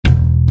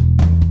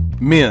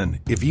Men,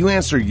 if you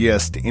answer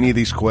yes to any of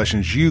these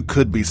questions, you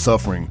could be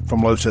suffering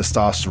from low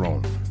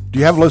testosterone. Do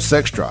you have low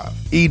sex drive?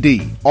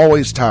 ED,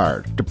 always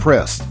tired,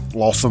 depressed,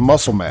 loss of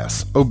muscle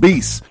mass,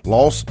 obese,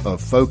 loss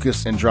of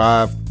focus and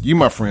drive? You,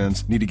 my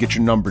friends, need to get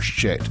your numbers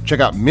checked.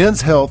 Check out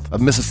Men's Health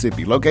of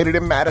Mississippi, located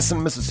in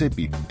Madison,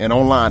 Mississippi, and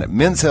online at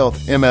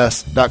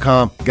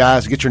menshealthms.com.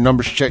 Guys, get your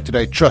numbers checked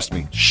today. Trust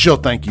me, she'll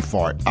thank you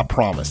for it. I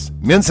promise.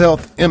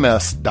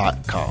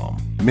 menshealthms.com.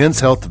 Men's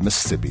Health of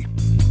Mississippi.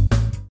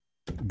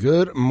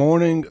 Good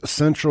morning,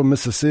 Central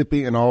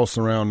Mississippi and all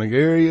surrounding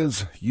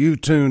areas. You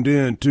tuned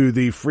in to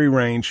the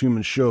free-range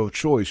human show of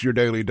choice, your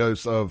daily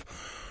dose of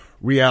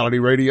reality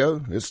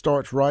radio. It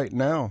starts right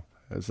now.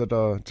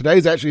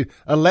 Today's actually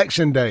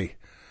Election Day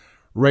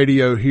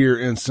radio here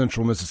in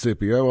Central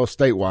Mississippi. Well,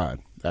 statewide,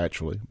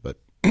 actually. But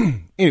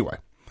anyway,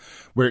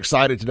 we're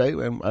excited today.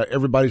 And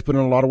everybody's putting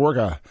in a lot of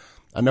work.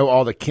 I know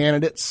all the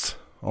candidates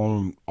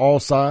on all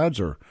sides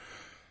are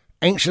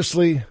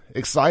anxiously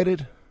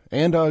excited.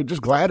 And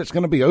just glad it's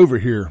going to be over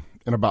here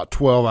in about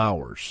 12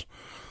 hours,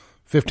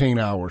 15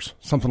 hours,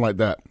 something like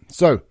that.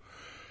 So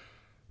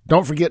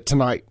don't forget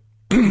tonight,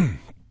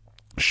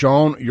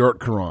 Sean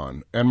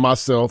Yurtkaran and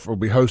myself will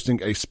be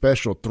hosting a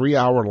special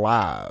 3-hour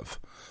live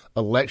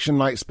election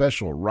night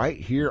special right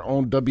here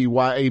on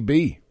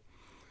WYAB.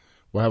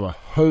 We'll have a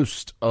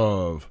host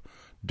of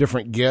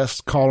different guests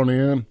calling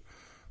in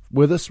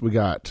with us. We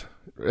got,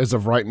 as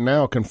of right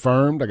now,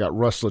 confirmed, I got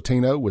Russ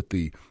Latino with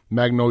the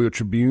Magnolia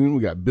Tribune.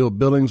 We got Bill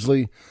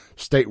Billingsley,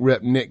 State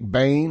Rep Nick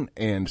Bain,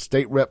 and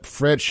State Rep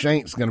Fred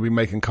Shank's going to be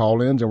making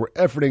call-ins, and we're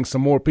efforting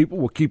some more people.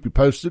 We'll keep you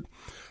posted.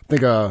 I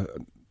think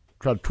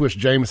try to twist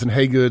Jameson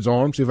Haygood's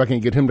arm, see if I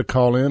can get him to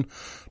call in,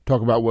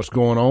 talk about what's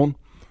going on.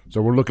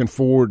 So we're looking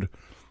forward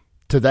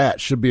to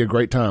that. Should be a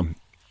great time.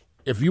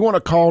 If you want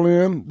to call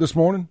in this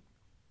morning,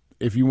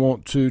 if you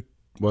want to,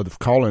 well, the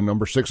call-in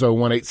number,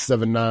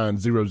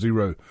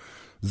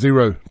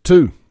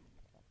 601-879-0002.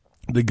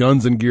 The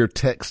Guns and Gear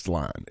text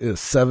line is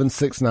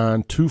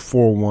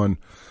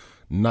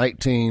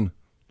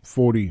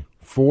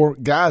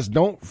 769-241-1944. Guys,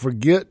 don't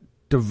forget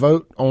to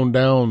vote on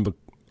down the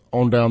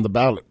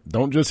ballot.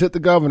 Don't just hit the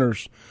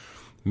governors.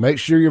 Make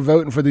sure you're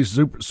voting for these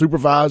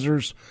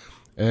supervisors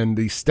and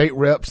the state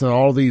reps and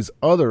all these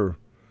other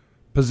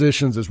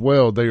positions as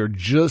well. They are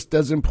just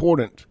as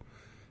important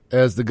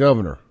as the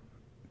governor.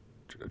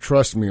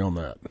 Trust me on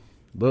that.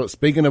 Look,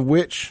 speaking of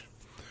which,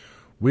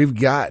 we've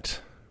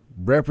got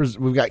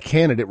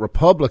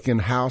Republican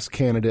House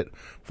candidate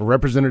for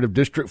Representative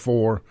District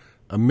 4,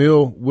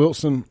 AMILE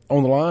Wilson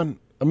on the line.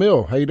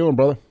 AMILE, how you doing,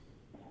 brother?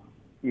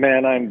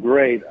 Man, I'm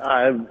great.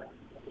 I'll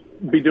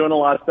be doing a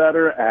lot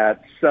better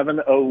at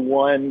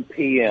 7:01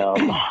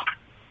 p.m.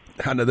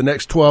 I know the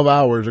next 12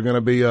 hours are going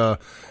to be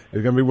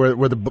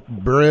where the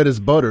bread is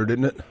buttered,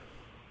 isn't it?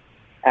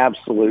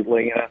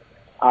 Absolutely.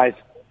 I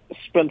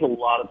spent a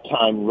lot of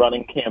time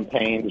running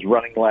campaigns,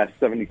 running last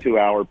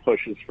 72-hour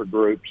pushes for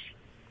groups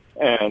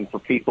and for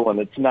people, and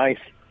it's nice.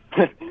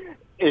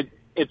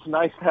 It's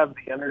nice to have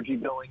the energy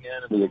going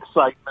in and the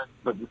excitement,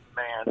 but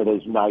man, it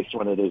is nice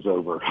when it is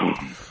over.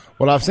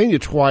 Well, I've seen you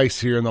twice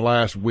here in the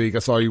last week. I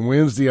saw you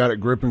Wednesday out at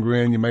Grip and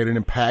Grin. You made an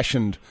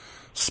impassioned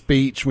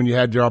speech when you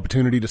had your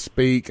opportunity to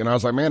speak, and I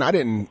was like, man,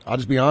 I'll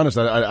just be honest,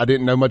 I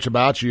didn't know much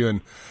about you,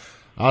 and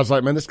I was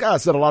like, man, this guy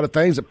said a lot of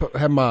things that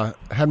had my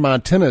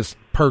antennas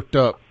perked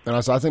up, and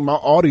I said, I think my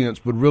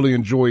audience would really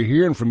enjoy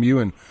hearing from you,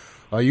 and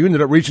you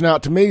ended up reaching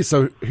out to me,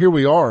 so here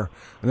we are.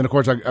 And then, of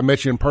course, I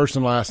met you in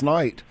person last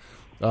night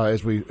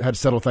as we had to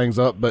settle things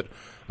up. But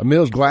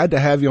AMILE's glad to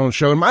have you on the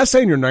show. Am I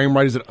saying your name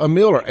right? Is it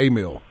AMILE or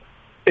AMILE?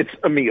 It's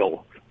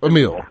AMILE.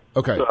 AMILE.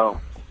 Okay. So,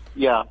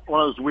 yeah,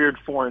 one of those weird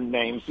foreign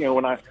names. You know,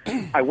 when I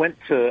went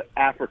to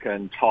Africa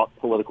and taught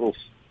political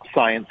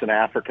science in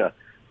Africa,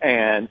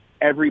 and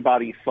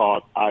everybody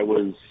thought I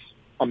was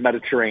a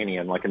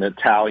Mediterranean, like an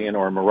Italian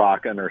or a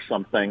Moroccan or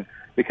something,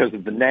 because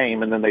of the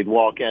name, and then they'd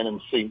walk in and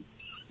see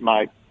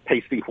my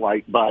pasty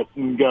white butt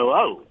and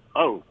go,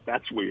 oh,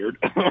 that's weird.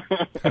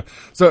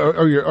 So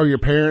are your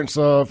parents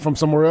from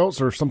somewhere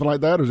else or something like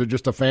that? Or is it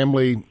just a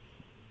family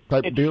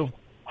type deal?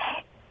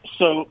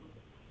 So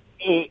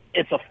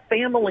it's a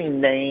family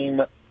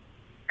name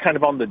kind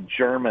of on the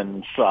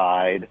German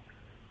side,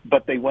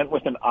 but they went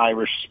with an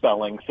Irish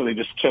spelling, so they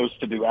just chose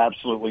to do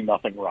absolutely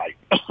nothing right.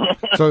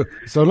 So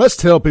let's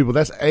tell people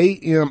that's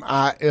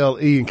AMILE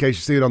in case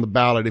you see it on the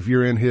ballot if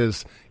you're in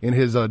his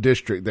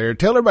district there.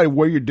 Tell everybody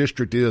where your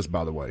district is,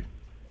 by the way.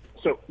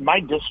 So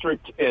my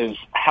district is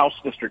House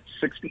District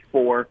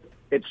 64.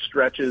 It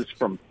stretches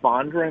from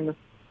Fondren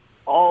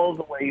all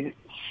the way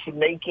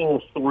snaking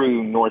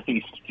through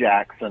northeast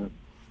Jackson,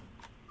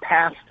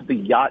 past the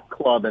Yacht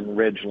Club in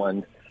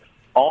Ridgeland,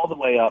 all the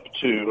way up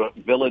to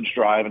Village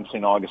Drive and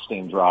St.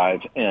 Augustine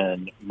Drive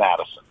in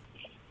Madison.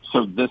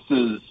 So this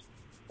is,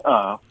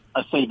 I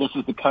say this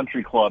is the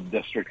country club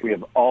district. We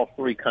have all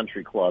three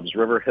country clubs,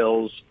 River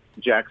Hills,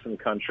 Jackson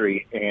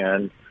Country,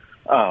 and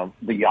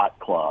the Yacht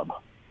Club.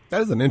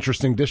 That is an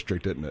interesting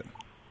district, isn't it?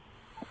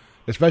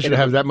 Especially to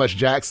have that much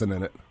Jackson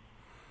in it.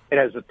 It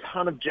has a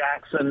ton of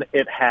Jackson.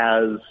 It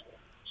has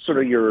sort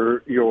of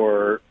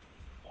your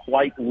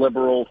quite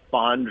liberal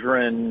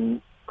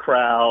Fondren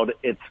crowd.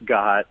 It's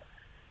got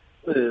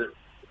the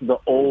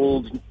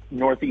old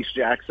Northeast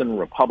Jackson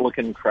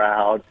Republican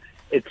crowd.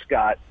 It's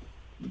got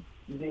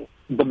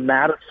the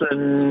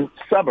Madison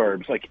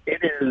suburbs. Like,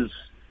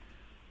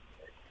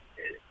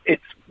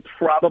 it's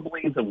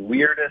probably the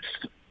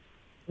weirdest,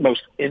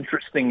 most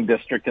interesting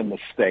district in the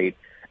state,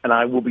 and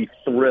I will be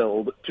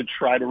thrilled to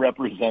try to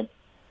represent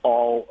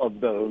all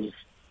of those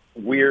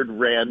weird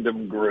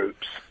random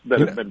groups that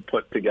have been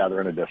put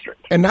together in a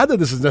district. And not that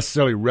this is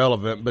necessarily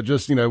relevant, but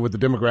just, with the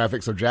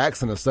demographics of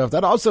Jackson and stuff,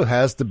 that also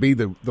has to be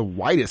the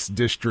whitest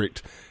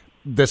district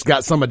that's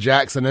got some of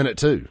Jackson in it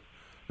too.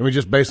 I mean,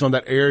 just based on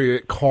that area,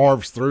 it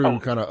carves through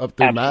kind of up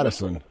through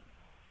absolutely. Madison.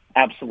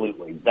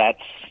 Absolutely.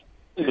 That's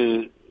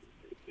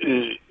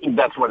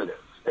what it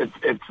is.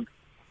 It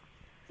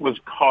was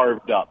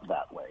carved up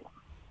that way.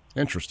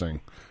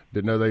 Interesting.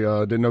 Didn't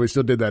know they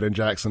still did that in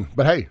Jackson.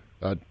 But hey,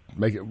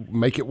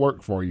 make it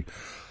work for you.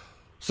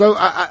 So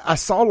I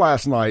saw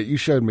last night, you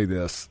showed me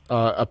this.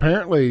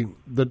 Apparently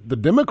the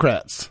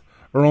Democrats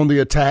are on the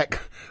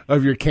attack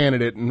of your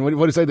candidate. And what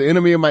do you say? The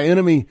enemy of my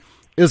enemy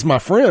is my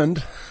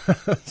friend.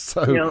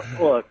 So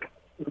look,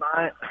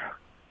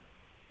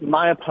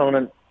 my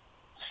opponent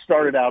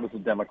started out as a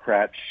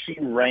Democrat. She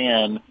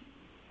ran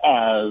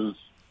as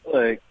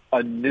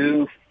a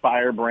new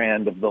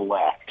firebrand of the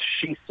left.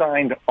 She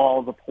signed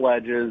all the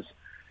pledges.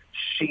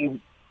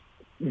 She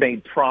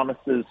made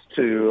promises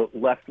to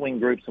left-wing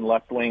groups and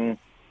left-wing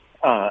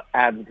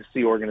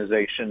advocacy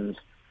organizations.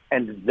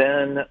 And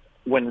then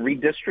when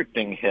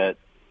redistricting hit,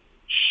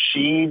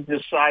 she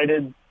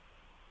decided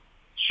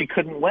she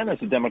couldn't win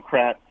as a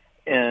Democrat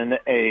in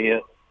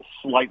a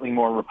slightly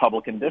more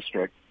Republican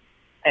district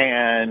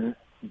and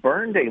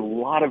burned a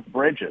lot of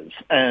bridges.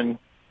 And,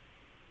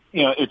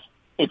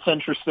 it's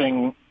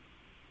interesting.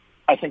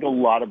 I think a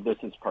lot of this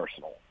is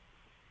personal.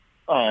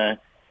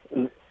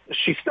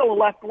 She's still a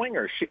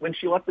left-winger. When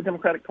she left the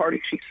Democratic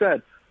Party, she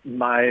said,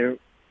 my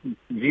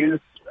views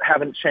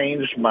haven't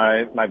changed,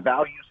 my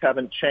values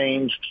haven't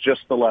changed,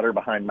 just the letter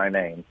behind my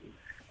name.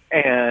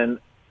 And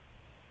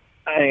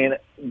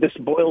this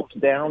boils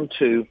down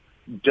to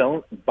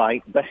don't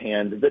bite the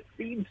hand that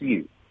feeds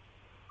you.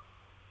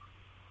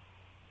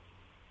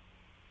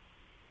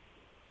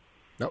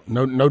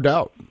 No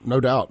doubt.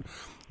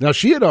 Now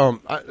she had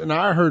and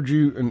I heard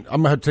you, and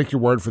I'm gonna have to take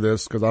your word for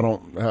this because I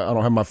don't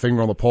have my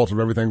finger on the pulse of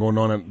everything going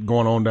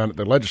on down at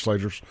the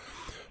legislatures.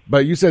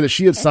 But you said that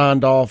she had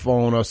signed off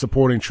on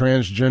supporting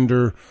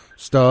transgender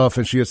stuff,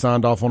 and she had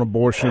signed off on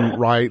abortion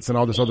rights and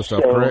all this other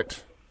stuff.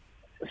 Correct?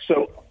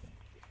 So,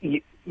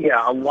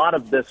 yeah, a lot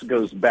of this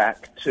goes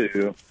back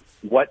to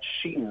what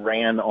she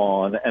ran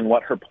on and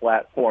what her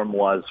platform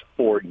was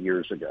 4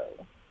 years ago,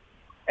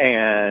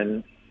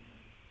 and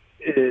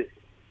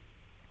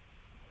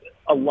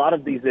a lot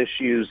of these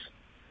issues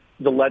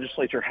the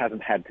legislature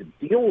hasn't had to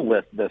deal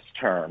with this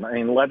term. I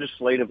mean,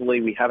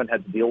 legislatively, we haven't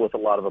had to deal with a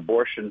lot of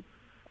abortion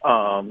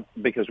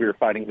because we were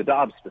fighting the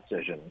Dobbs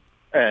decision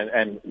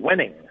and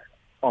winning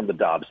on the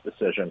Dobbs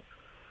decision.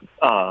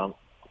 But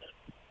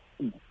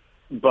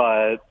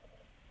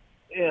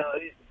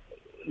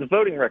the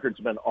voting record's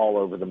been all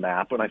over the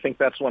map, and I think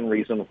that's one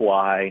reason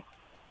why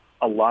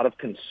a lot of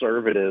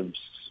conservatives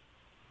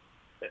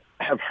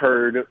have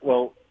heard,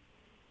 well,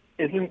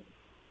 isn't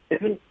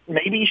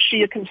maybe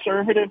she a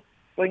conservative?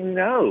 Like,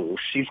 no,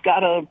 she's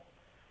got a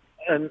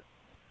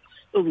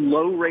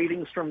low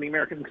ratings from the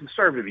American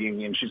Conservative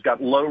Union. She's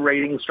got low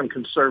ratings from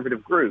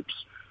conservative groups.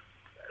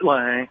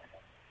 Like,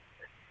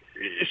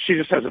 she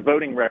just has a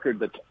voting record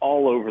that's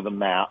all over the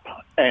map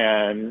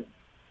and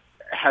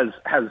has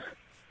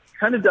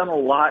kind of done a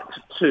lot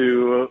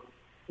to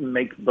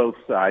make both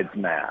sides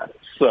mad.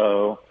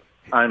 So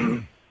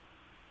I'm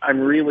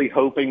really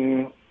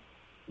hoping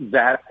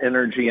that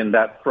energy and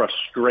that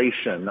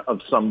frustration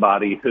of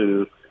somebody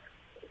who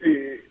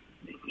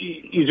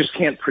you just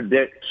can't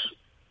predict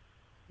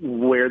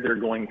where they're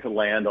going to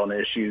land on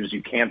issues.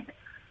 You can't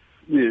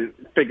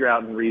figure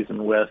out and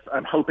reason with.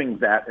 I'm hoping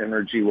that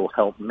energy will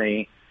help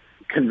me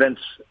convince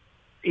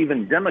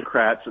even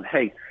Democrats that,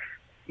 hey,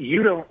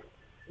 you don't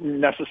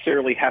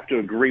necessarily have to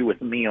agree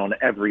with me on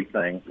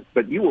everything,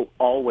 but you will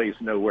always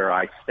know where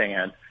I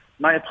stand.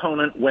 My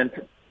opponent went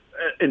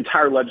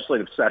entire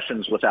legislative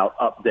sessions without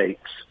updates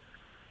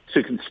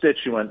to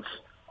constituents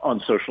on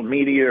social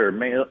media or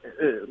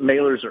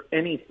mailers or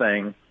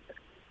anything.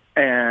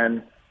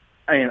 And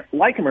I mean,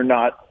 like him or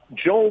not,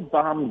 Joel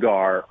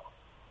Baumgar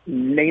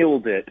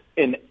nailed it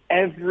in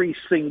every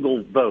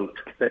single vote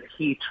that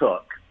he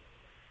took.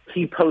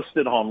 He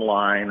posted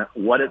online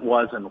what it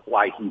was and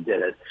why he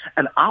did it.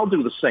 And I'll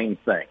do the same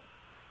thing.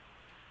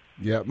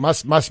 Yeah,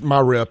 my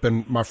rep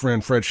and my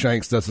friend Fred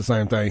Shanks does the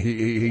same thing.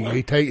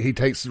 He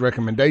takes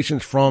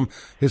recommendations from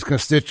his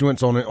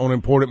constituents on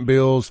important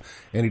bills,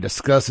 and he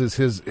discusses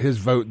his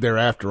vote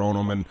thereafter on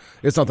them. And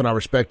it's something I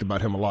respect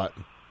about him a lot.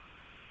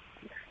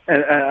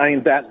 And I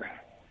mean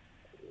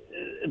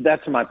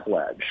that's my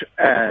pledge.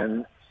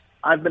 And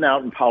I've been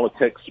out in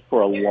politics for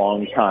a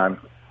long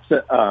time.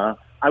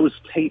 I was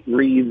Tate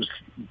Reeves'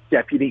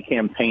 deputy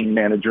campaign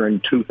manager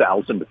in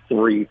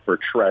 2003 for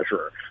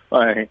treasurer.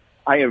 I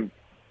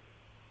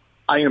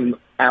am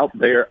out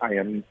there. I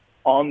am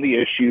on the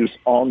issues,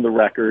 on the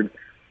record,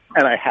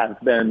 and I have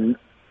been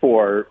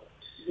for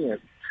 2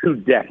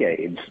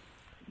 decades.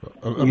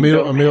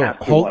 AMILE,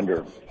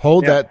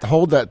 hold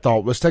that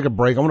thought. Let's take a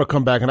break. I want to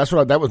come back, and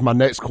that was my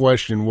next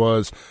question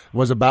was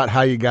about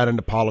how you got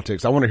into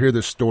politics. I want to hear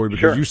this story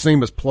because you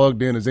seem as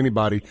plugged in as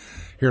anybody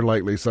here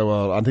lately.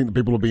 So I think the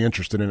people will be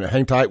interested in it.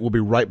 Hang tight. We'll be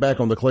right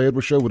back on the Clay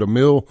Edwards Show with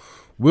AMILE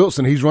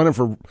Wilson. He's running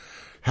for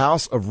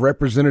House of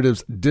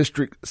Representatives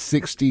District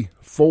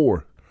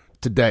 64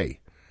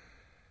 today.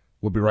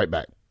 We'll be right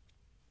back.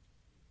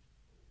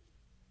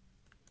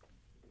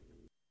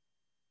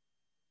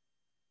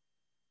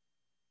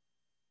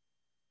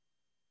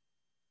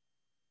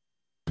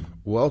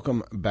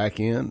 Welcome back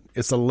in.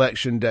 It's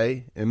election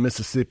day in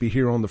Mississippi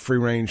here on the Free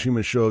Range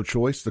Human Show of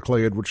Choice, the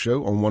Clay Edwards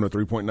Show on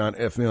 103.9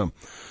 FM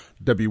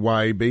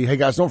WYAB. Hey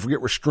guys, don't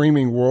forget we're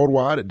streaming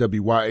worldwide at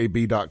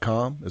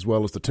WYAB.com as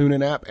well as the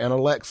TuneIn app and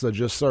Alexa.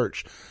 Just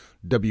search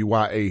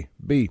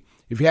WYAB.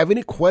 If you have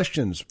any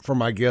questions for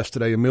my guest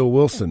today, AMILE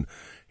Wilson,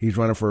 he's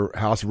running for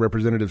House of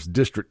Representatives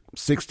District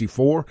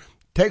 64.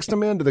 Text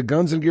him into the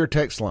Guns and Gear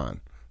text line,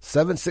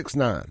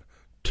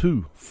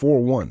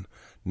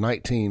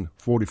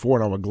 769-241-1944,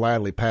 and I will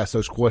gladly pass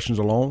those questions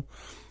along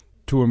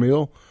to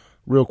AMILE.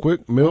 Real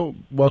quick, AMILE,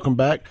 welcome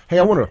back. Hey,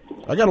 I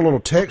got a little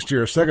text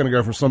here a second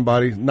ago from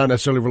somebody, not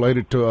necessarily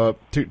related to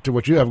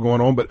what you have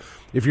going on, but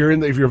if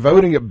you're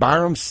voting at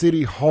Byram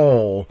City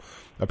Hall,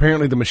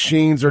 apparently the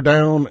machines are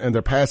down and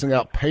they're passing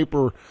out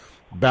paper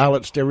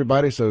ballots to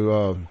everybody.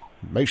 So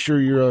make sure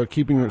you're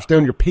stay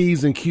on your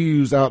P's and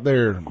Q's out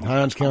there.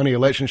 Hinds County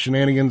election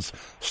shenanigans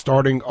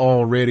starting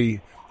already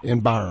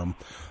in Byram.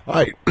 All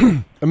right,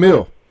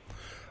 AMILE,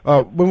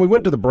 when we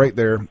went to the break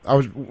there, I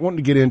was wanting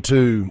to get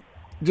into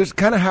just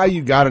kind of how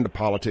you got into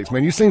politics.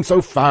 Man, you seem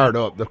so fired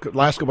up. The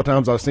last couple of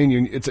times I've seen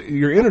you,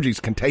 your energy's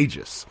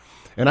contagious.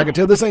 And I can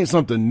tell this ain't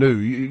something new.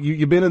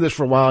 You've been in this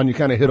for a while, and you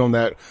kind of hit on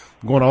that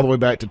going all the way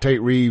back to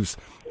Tate Reeves'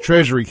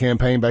 Treasury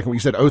campaign back when you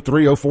said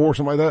 03, 04,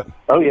 something like that?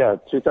 Oh, yeah,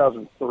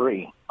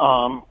 2003.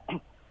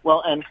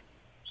 Well, and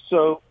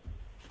so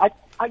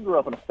I grew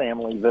up in a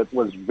family that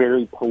was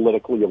very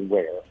politically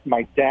aware.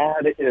 My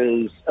dad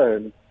is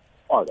an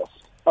artist,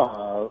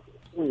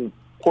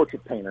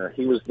 portrait painter.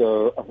 He was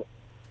the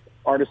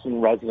artist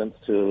in residence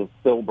to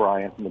Bill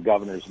Bryant in the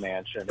governor's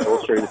mansion,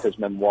 illustrated his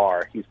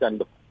memoir. He's done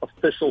the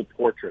official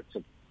portraits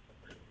of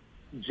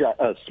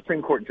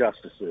Supreme Court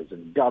justices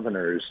and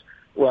governors.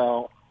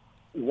 Well,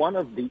 one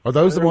of the... Are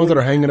those the ones that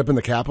are hanging up in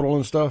the Capitol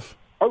and stuff?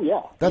 Oh,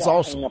 yeah. That's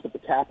awesome. Hanging up at the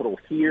Capitol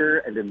here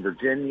and in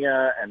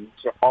Virginia and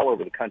all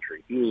over the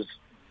country. He was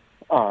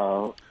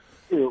one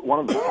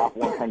of the top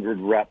 100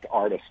 rep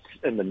artists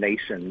in the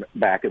nation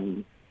back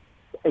in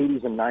the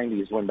 80s and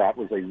 90s when that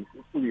was a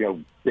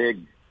big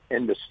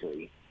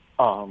industry.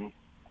 I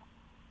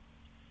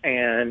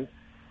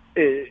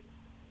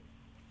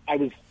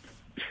was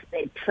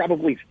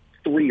probably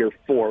 3 or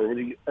 4,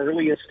 the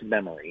earliest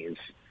memories.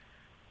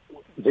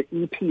 The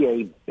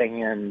EPA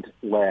banned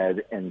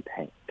lead in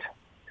paint.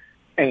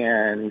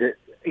 And,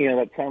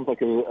 that sounds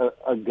like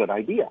a good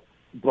idea.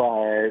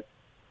 But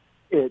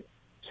it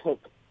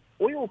took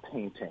oil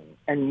painting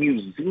and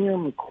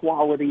museum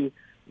quality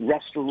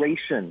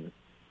restoration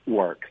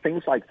work,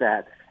 things like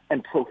that,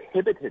 and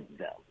prohibited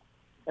them.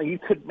 You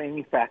couldn't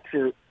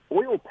manufacture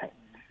oil paint.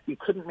 You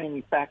couldn't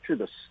manufacture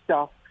the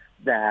stuff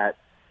that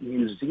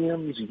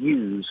museums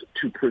use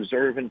to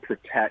preserve and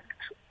protect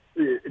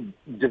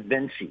Da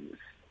Vinci's.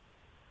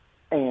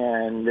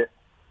 And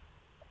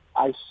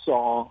I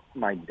saw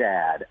my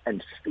dad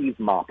and Steve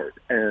Moppert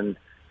and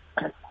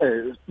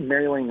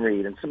Mary Lane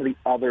Reed and some of the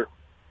other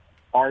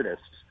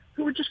artists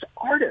who were just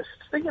artists.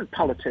 They weren't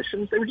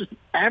politicians. They were just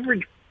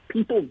average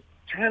people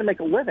trying to make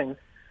a living.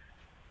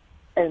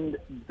 And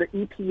the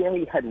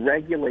EPA had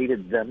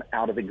regulated them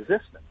out of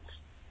existence.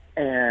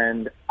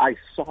 And I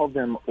saw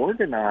them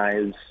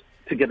organize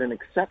to get an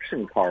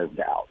exception carved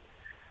out.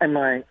 And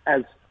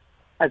as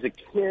a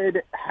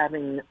kid,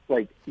 having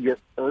your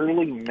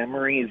early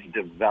memories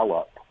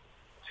develop,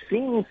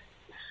 seeing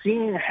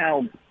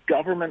how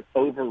government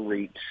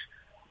overreach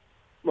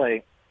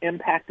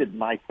impacted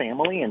my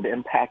family and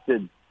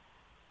impacted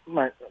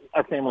our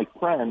family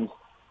friends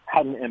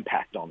had an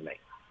impact on me.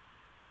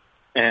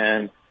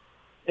 And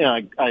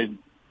I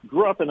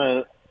grew up in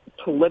a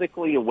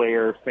politically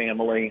aware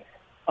family.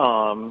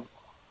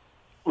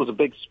 Was a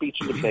big speech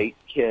and debate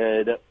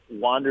kid.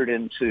 Wandered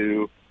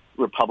into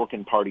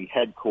Republican Party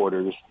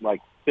headquarters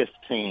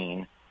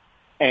 15.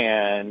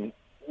 And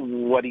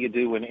what do you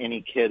do when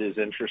any kid is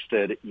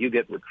interested? You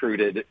get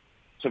recruited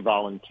to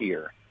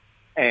volunteer.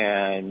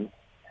 And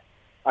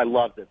I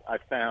loved it. I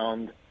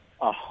found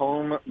a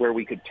home where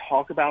we could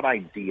talk about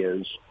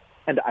ideas,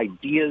 and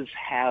ideas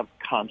have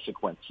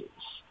consequences.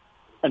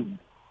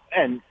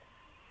 And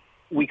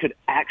we could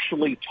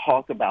actually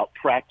talk about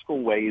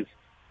practical ways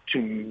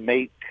to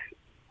make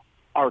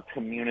our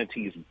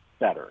communities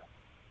better.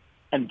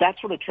 And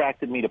that's what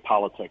attracted me to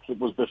politics. It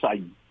was this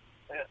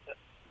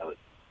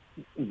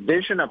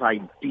vision of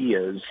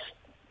ideas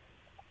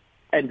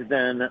and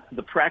then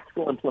the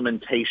practical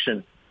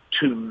implementation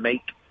to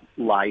make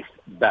life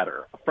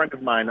better. A friend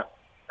of mine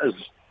has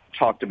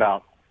talked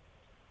about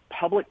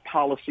public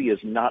policy is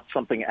not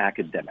something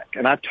academic.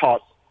 And I've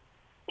taught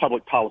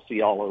public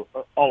policy all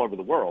over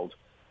the world,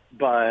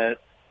 but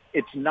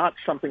it's not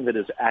something that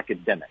is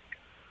academic.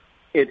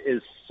 It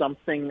is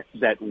something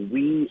that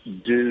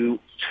we do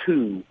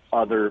to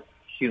other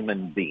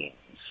human beings.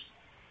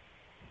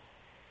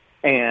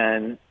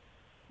 And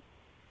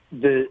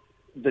the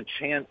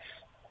chance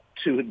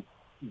to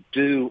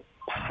do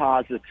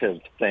positive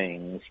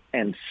things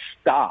and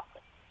stop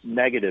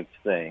negative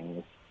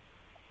things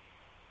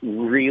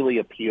really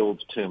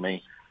appealed to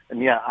me.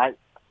 And yeah,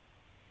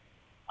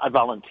 I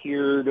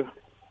volunteered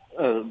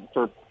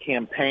for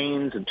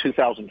campaigns in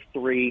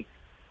 2003.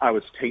 I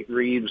was Tate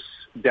Reeves'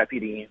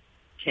 deputy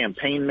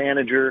campaign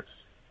manager.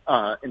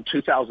 In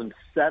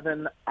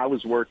 2007, I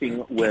was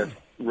working with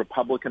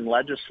Republican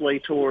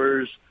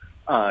legislators,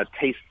 a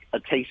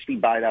tasty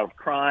bite out of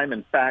crime.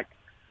 In fact,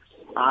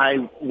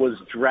 I was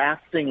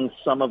drafting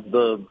some of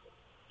the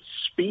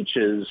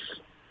speeches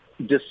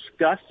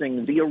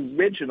discussing the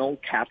original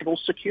Capitol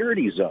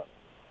Security Zone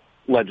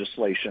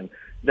legislation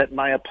that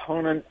my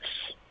opponent's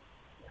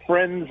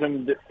friends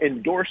and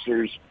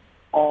endorsers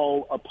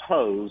all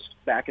opposed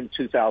back in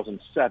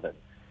 2007.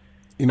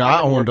 You know,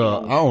 I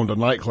owned a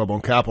nightclub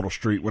on Capitol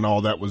Street when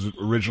all that was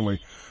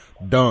originally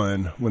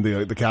done, when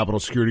the Capitol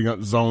Security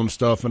Zone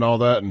stuff and all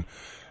that, and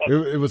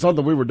it was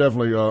something we were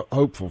definitely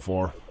hopeful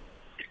for.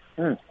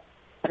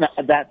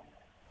 That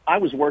I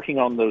was working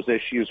on those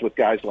issues with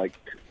guys like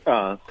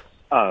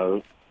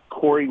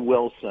Corey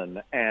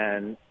Wilson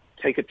and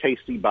Take a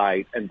Tasty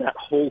Bite and that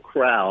whole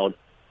crowd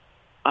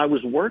I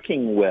was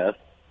working with,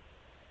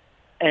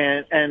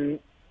 and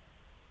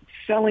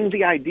selling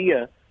the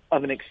idea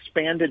of an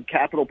expanded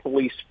Capitol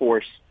Police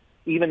force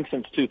even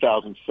since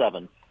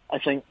 2007. I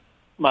think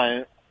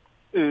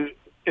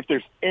if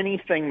there's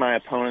anything my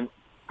opponent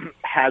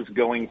has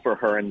going for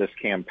her in this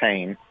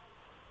campaign,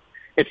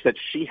 it's that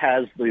she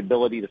has the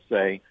ability to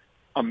say,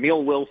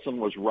 AMILE Wilson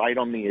was right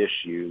on the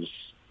issues.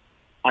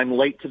 I'm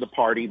late to the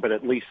party, but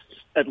at least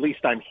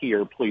I'm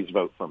here. Please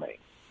vote for me.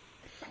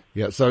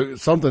 Yeah, so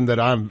something that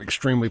I'm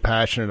extremely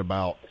passionate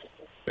about,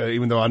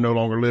 even though I no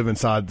longer live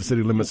inside the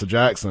city limits of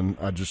Jackson,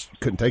 I just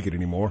couldn't take it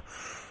anymore,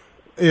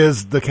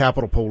 is the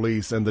Capitol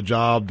Police and the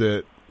job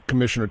that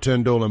Commissioner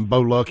Tyndall and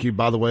Bo Luckey,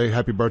 by the way,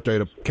 happy birthday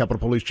to Capitol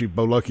Police Chief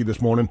Bo Luckey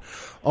this morning.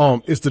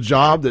 It's the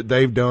job that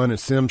they've done, and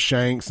Sim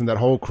Shanks and that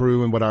whole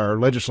crew, and what our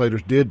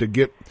legislators did to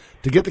get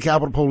the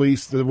Capitol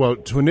Police,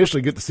 to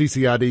initially get the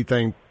CCID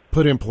thing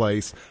put in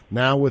place.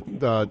 Now with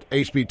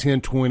HB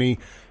 1020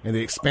 and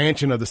the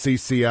expansion of the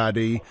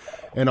CCID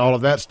and all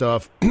of that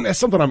stuff, that's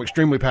something I'm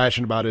extremely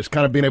passionate about, is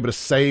kind of being able to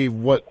save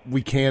what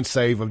we can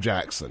save of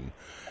Jackson.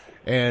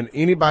 And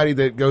anybody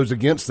that goes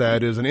against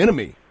that is an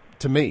enemy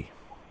to me.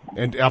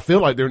 And I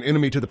feel like they're an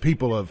enemy to the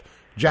people of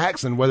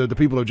Jackson, whether the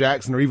people of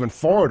Jackson are even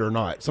for it or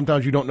not.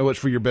 Sometimes you don't know it's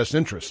for your best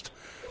interest.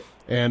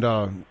 And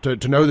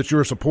to know that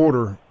you're a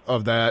supporter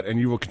of that and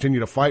you will continue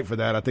to fight for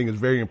that, I think is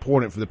very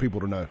important for the people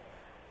to know.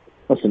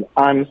 Listen,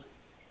 I'm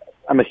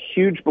a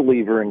huge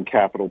believer in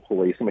Capitol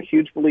Police. I'm a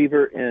huge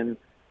believer in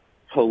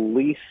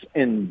police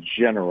in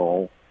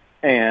general.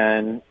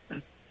 And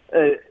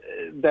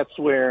that's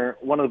where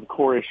one of the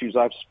core issues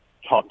I've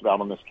talked about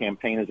on this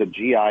campaign is a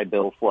GI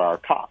Bill for our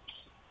cops.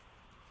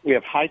 We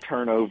have high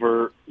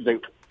turnover.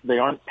 They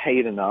aren't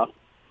paid enough.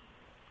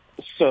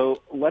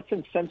 So let's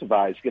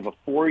incentivize, give a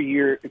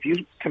 4-year, if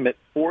you commit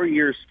 4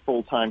 years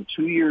full-time,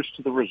 2 years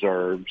to the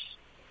reserves,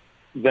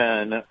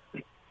 then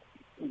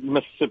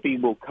Mississippi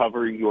will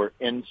cover your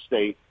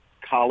in-state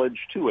college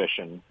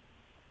tuition.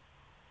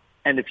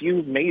 And if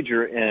you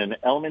major in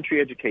elementary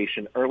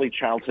education, early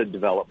childhood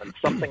development,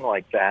 something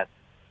like that,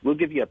 we'll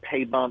give you a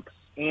pay bump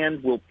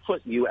and we'll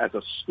put you as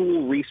a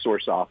school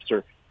resource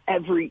officer.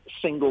 Every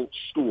single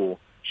school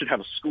should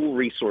have a school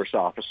resource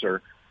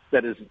officer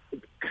that is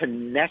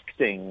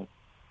connecting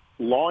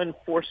law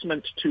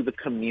enforcement to the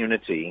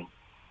community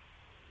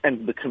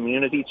and the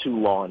community to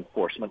law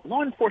enforcement.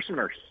 Law enforcement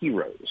are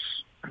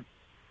heroes.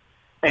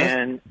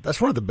 And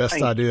that's one of the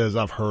best ideas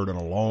I've heard in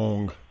a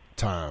long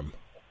time.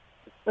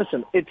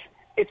 Listen, it's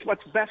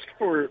what's best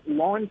for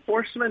law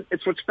enforcement.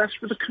 It's what's best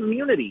for the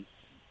community.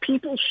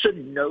 People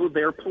should know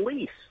their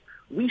police.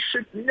 We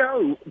should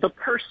know the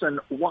person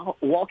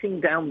walking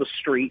down the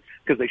street,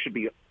 because they should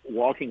be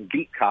walking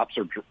beat cops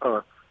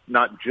or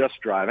not just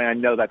driving. I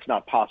know that's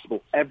not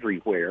possible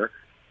everywhere,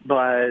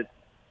 but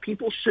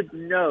people should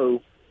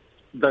know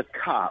the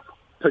cop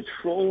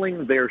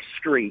patrolling their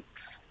streets,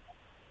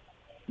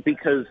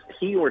 because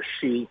he or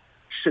she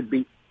should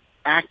be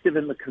active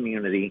in the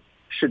community,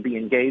 should be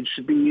engaged,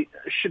 should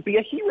be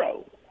a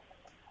hero.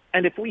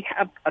 And if we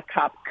have a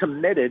cop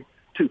committed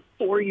to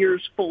 4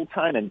 years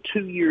full-time and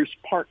 2 years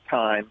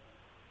part-time,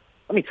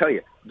 let me tell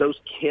you, those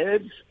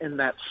kids in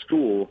that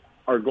school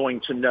are going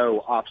to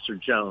know Officer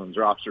Jones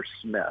or Officer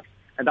Smith.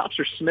 And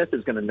Officer Smith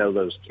is going to know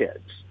those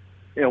kids.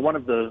 One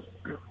of the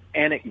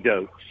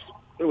anecdotes,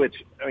 which,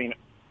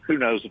 who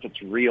knows if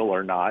it's real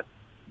or not,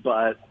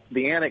 but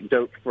the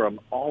anecdote from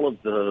all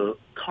of the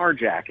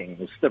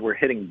carjackings that were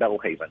hitting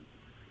Bellhaven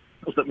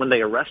was that when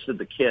they arrested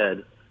the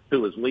kid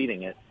who was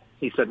leading it,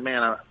 he said,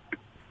 man,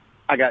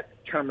 I got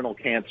terminal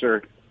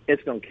cancer.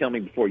 It's going to kill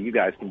me before you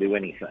guys can do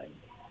anything.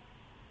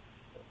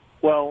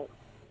 Well,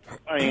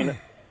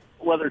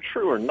 whether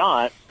true or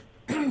not,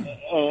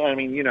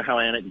 you know how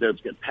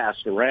anecdotes get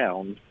passed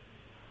around.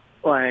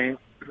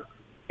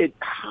 It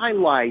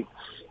highlights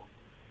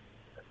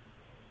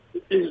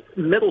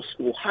middle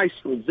school, high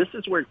school. This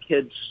is where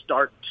kids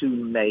start to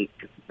make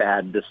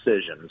bad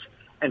decisions.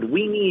 And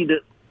we need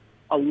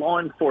a law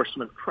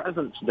enforcement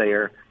presence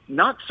there,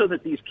 not so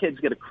that these kids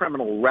get a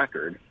criminal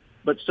record,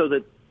 but so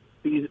that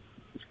these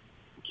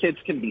kids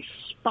can be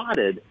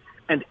spotted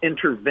and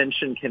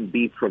intervention can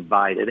be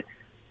provided.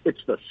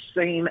 It's the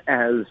same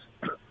as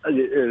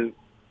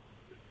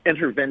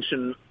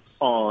intervention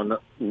on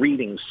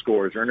reading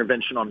scores or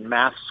intervention on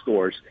math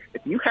scores.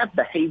 If you have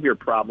behavior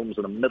problems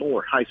at a middle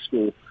or high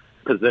school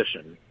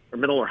position or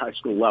middle or high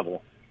school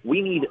level,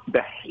 we need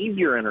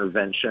behavior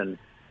intervention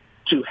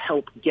to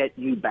help get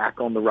you back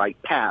on the right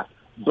path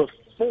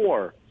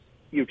before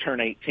you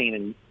turn 18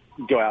 and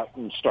go out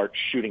and start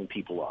shooting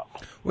people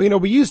up. Well,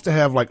 we used to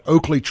have like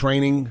Oakley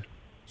Training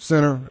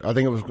Center. I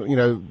think it was,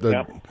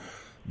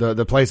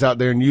 the place out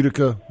there in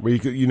Utica where you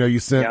could, you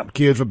sent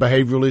kids with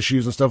behavioral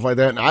issues and stuff like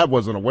that. And I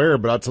wasn't aware,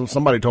 but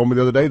somebody told me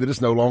the other day that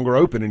it's no longer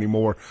open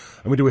anymore.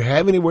 Do we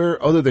have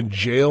anywhere other than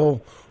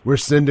jail we're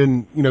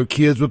sending,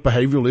 kids with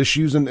behavioral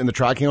issues in the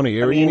Tri-County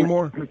area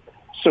anymore?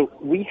 So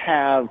we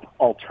have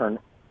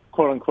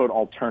quote unquote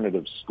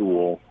alternative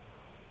school,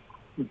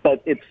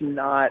 but it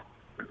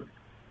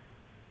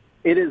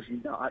is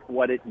not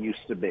what it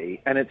used to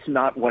be, and it's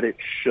not what it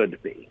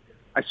should be.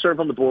 I serve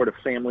on the board of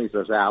Families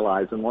as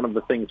Allies, and one of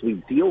the things we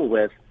deal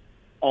with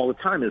all the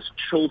time is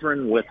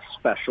children with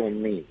special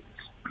needs.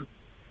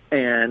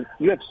 And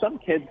you have some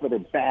kids that are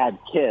bad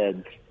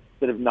kids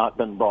that have not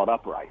been brought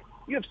up right.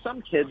 You have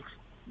some kids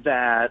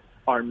that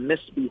are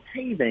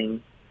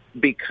misbehaving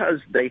because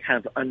they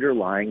have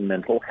underlying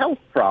mental health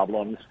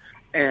problems.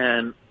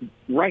 And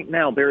right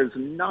now there is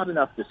not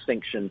enough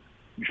distinction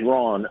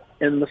drawn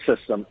in the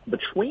system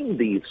between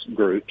these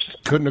groups.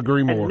 Couldn't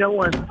agree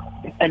more.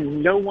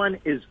 And no one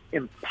is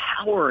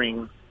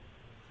empowering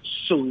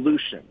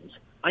solutions.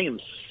 I am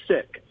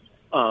sick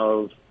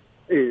of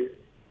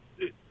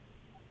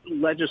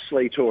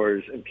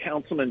legislators and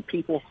councilmen,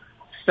 people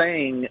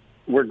saying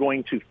we're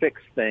going to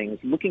fix things,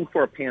 looking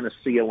for a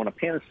panacea. When a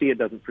panacea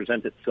doesn't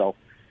present itself,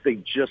 they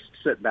just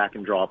sit back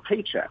and draw a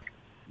paycheck.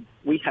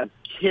 We have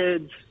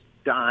kids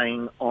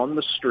dying on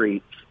the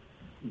streets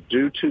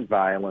due to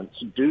violence,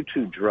 due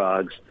to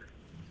drugs.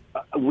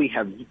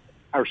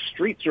 Our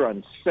streets are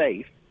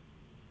unsafe,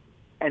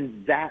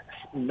 and that's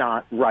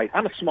not right.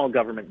 I'm a small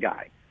government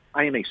guy.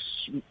 I am a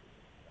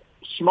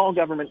small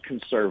government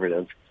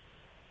conservative,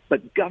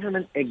 but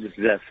government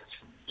exists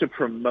to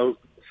promote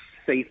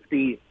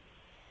safety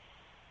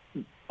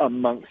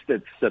amongst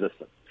its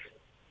citizens.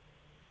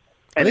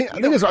 I think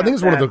it's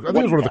one of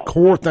the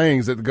core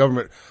things that the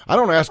government. I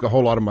don't ask a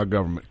whole lot of my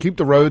government. Keep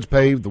the roads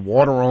paved, the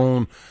water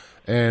on,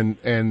 and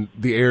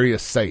the area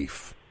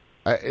safe.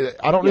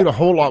 I don't need a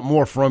whole lot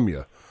more from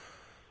you.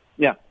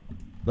 Yeah.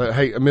 But,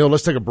 hey, Emil,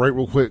 let's take a break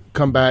real quick.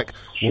 Come back.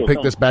 We'll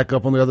pick this back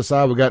up on the other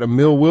side. We got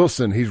Emil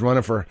Wilson. He's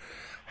running for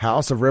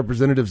House of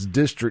Representatives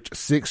District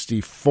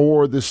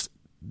 64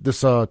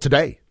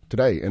 today.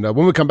 And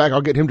when we come back,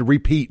 I'll get him to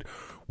repeat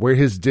where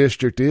his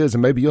district is,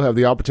 and maybe you'll have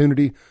the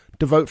opportunity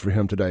to vote for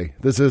him today.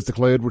 This is the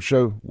Clay Edwards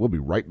Show. We'll be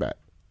right back.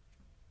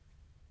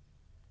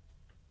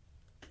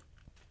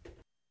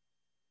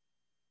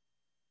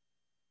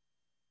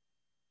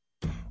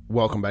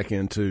 Welcome back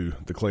into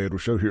the Clay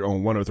Edwards Show here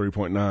on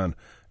 103.9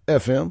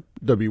 FM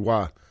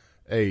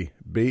WYAB.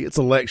 It's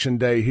election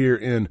day here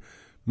in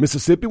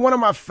Mississippi. One of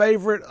my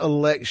favorite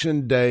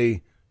election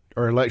day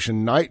or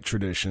election night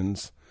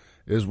traditions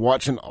is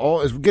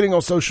getting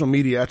on social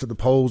media after the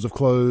polls have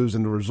closed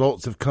and the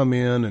results have come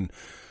in and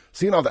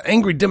seeing all the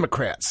angry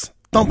Democrats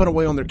thumping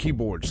away on their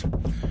keyboards.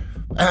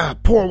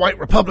 Poor white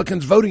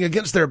Republicans voting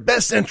against their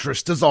best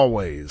interest as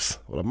always.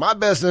 Well, if my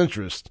best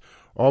interest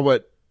are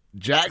what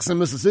Jackson,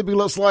 Mississippi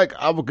looks like,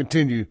 I will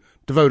continue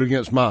to vote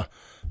against my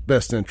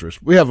best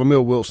interest. We have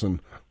Emil Wilson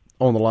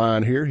on the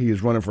line here. He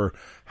is running for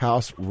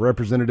House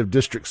Representative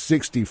District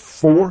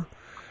 64.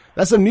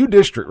 That's a new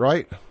district,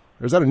 right?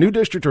 Or is that a new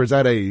district, or is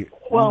that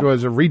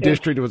was a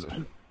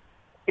redistrict?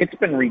 It's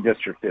been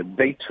redistricted.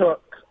 They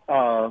took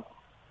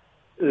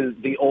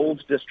the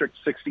old District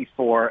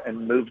 64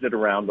 and moved it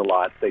around a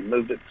lot. They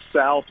moved it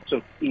south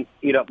to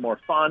eat up more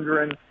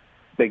Fondren.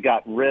 They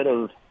got rid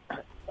of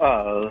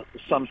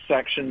some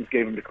sections,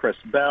 gave them to Chris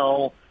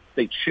Bell.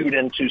 They chewed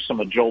into some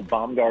of Joel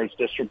Baumgar's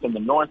district in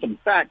the north. In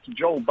fact,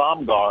 Joel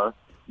Baumgar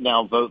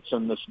now votes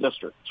in this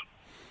district.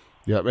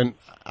 Yeah, and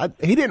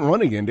he didn't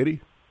run again, did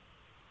he?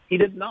 He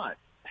did not.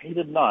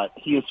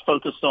 He is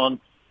focused on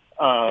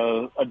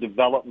a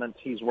development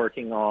he's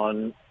working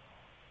on.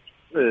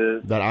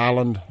 That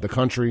island, the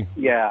country.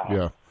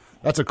 Yeah.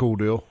 That's a cool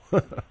deal.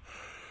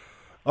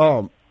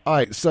 All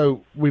right,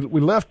 so we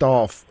left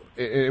off,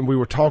 and we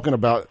were talking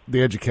about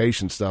the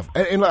education stuff.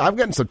 And I've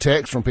gotten some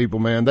texts from people,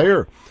 man.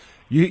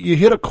 You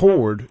hit a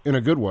chord in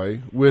a good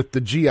way with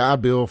the GI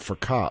Bill for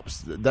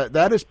cops.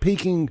 That is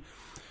piquing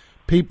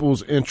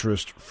people's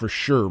interest for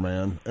sure,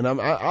 man. And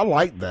I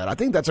like that. I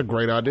think that's a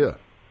great idea.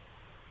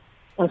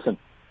 Listen,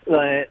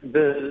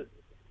 the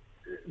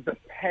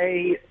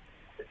pay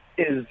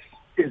is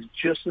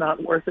just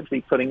not worth it to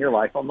be putting your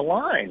life on the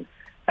line.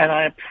 And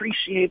I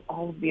appreciate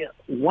all of the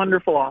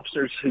wonderful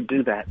officers who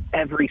do that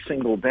every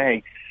single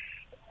day.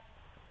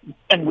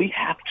 And we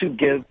have to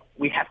give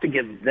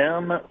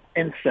them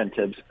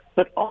incentives,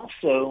 but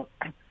also,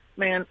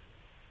 man,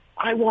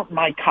 I want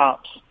my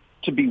cops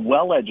to be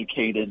well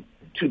educated,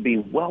 to be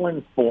well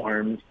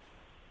informed.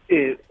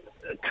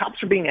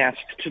 Cops are being asked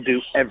to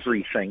do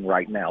everything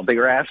right now. They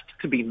are asked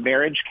to be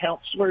marriage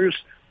counselors.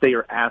 They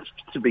are asked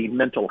to be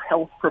mental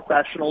health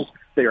professionals.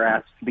 They are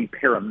asked to be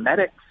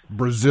paramedics.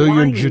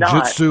 Brazilian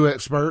jiu-jitsu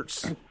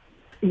experts.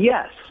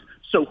 Yes.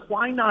 So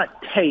why not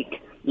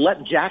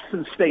let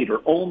Jackson State or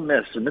Ole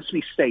Miss or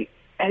Mississippi State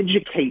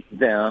educate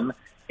them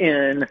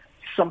in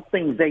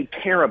something they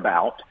care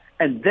about,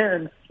 and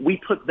then we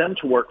put them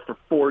to work for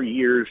 4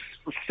 years,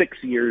 6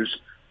 years,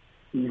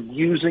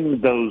 using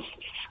those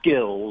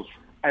skills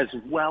as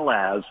well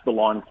as the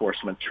law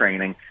enforcement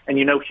training. And,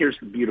 here's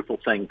the beautiful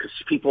thing, because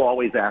people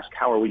always ask,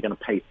 how are we going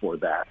to pay for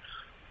that?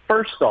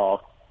 First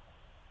off,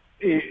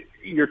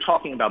 you're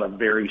talking about a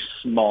very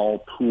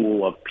small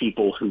pool of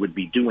people who would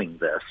be doing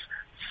this.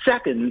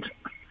 Second,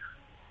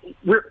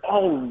 we're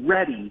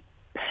already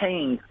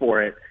paying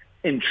for it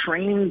in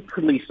training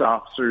police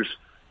officers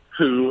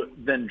who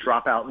then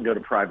drop out and go to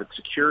private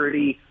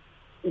security,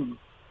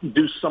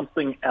 do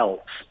something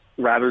else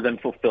rather than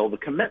fulfill the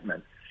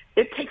commitment.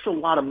 It takes a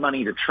lot of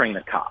money to train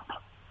a cop.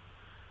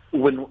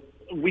 When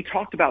we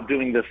talked about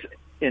doing this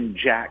in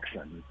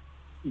Jackson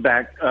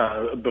back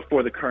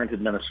before the current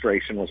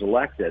administration was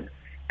elected,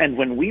 and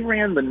when we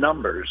ran the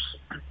numbers,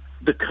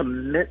 the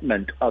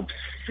commitment of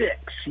 6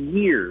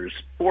 years,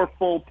 4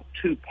 full,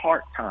 2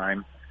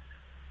 part-time,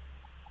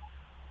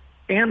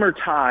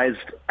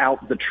 amortized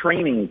out the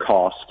training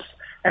costs,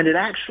 and it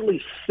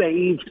actually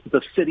saved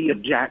the city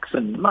of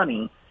Jackson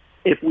money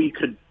if we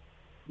could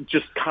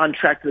just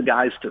contract the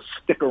guys to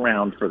stick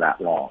around for that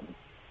long.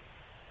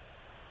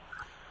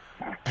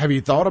 Have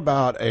you thought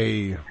about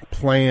a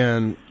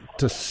plan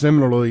to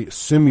similarly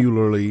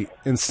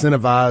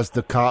incentivize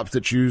the cops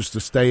that choose to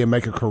stay and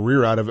make a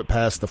career out of it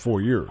past the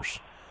 4 years?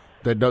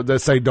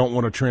 That say don't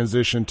want to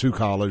transition to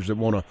college, that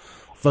want to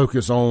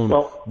focus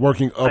on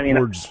working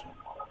upwards.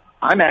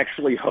 I'm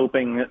actually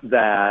hoping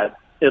that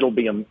it'll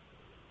be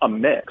a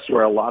mix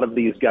where a lot of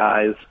these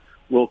guys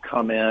will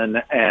come in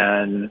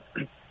and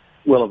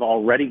will have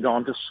already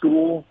gone to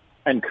school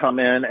and come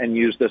in and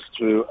use this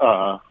to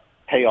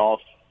pay off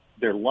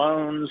their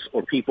loans,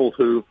 or people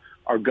who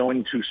are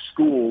going to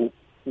school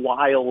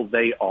while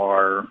they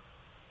are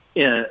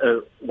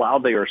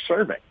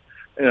serving.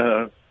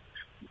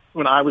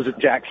 When I was at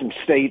Jackson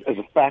State I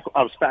was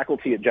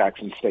faculty at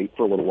Jackson State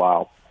for a little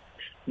while,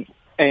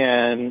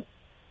 and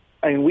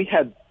we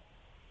had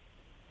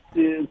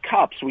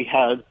cops, we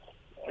had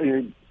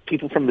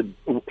people from the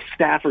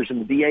staffers in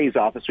the DA's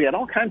office. We had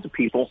all kinds of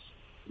people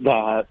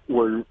that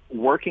were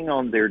working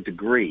on their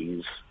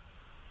degrees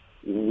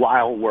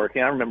while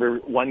working. I remember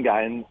one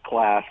guy in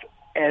class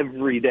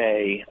every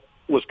day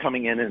was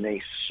coming in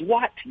a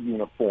SWAT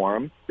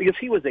uniform because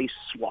he was a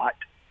SWAT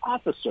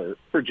officer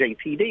for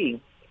JPD.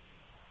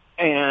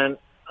 And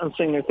I'm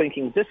sitting there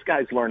thinking, this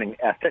guy's learning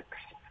ethics.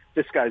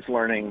 This guy's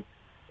learning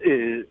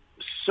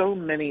so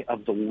many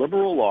of the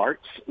liberal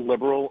arts,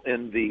 liberal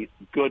in the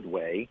good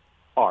way,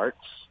 arts,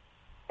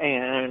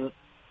 and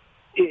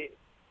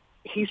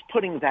he's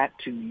putting that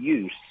to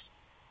use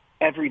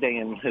every day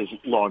in his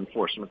law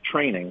enforcement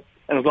training.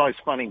 And it was always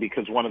funny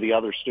because one of the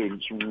other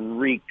students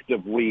reeked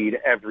of weed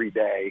every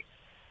day.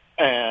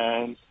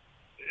 And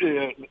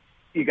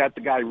you got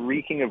the guy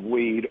reeking of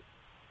weed,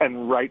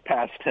 and right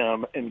past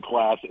him in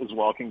class is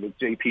walking the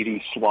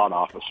JPD SWAT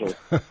officer.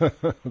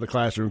 The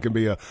classroom can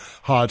be a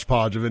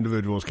hodgepodge of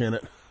individuals, can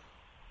it?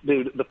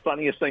 Dude, the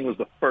funniest thing was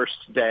the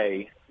first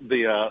day,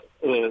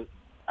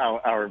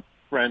 our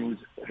friend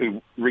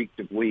who reeked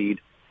of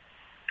weed,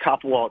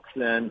 cop walks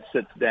in,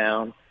 sits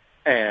down,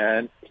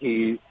 and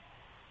he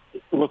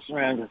looks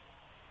around and goes,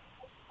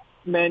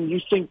 "Man,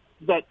 you think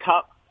that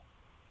cop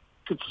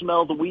could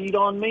smell the weed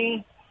on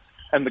me?"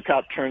 And the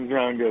cop turns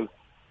around and goes,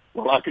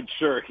 "Well, I could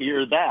sure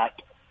hear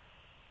that."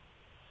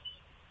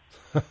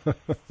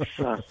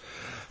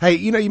 Hey,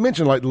 you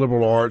mentioned like the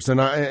liberal arts,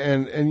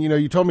 and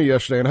you told me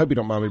yesterday, and I hope you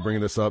don't mind me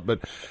bringing this up,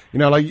 but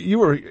like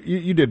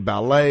you did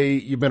ballet,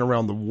 you've been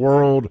around the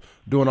world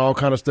doing all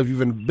kind of stuff,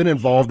 you've been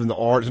involved in the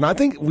arts, and I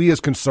think we as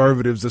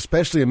conservatives,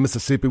 especially in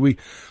Mississippi,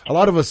 a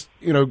lot of us,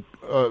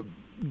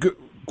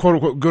 quote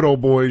unquote good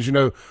old boys,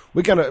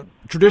 we kind of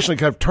traditionally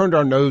kind of turned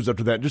our nose up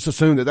to that, just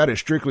assume that is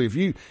strictly, if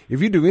you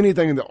do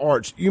anything in the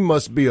arts, you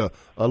must be a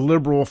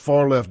liberal,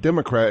 far left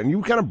Democrat, and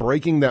you kind of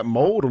breaking that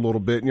mold a little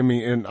bit. I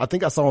mean, and I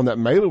think I saw on that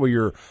mailer where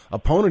your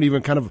opponent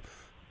even kind of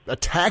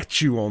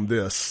attacked you on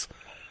this.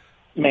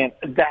 Man,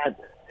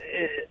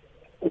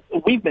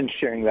 we've been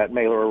sharing that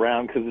mailer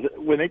around because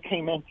when it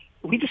came in,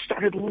 we just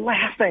started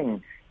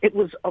laughing. It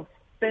was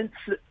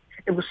offensive.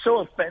 It was so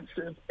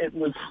offensive. It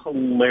was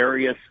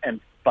hilarious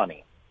and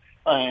funny.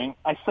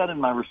 I said in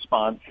my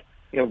response,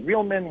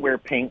 real men wear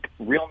pink,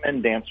 real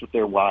men dance with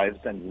their wives,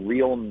 and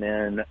real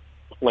men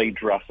play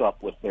dress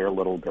up with their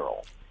little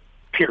girl.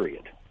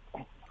 Period.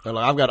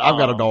 I've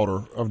got a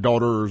daughter of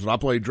daughters, and I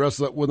played dress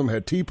up with them,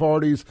 had tea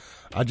parties.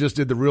 I just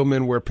did the Real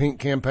Men Wear Pink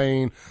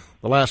campaign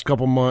the last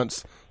couple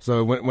months.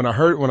 So when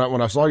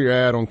I saw your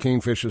ad on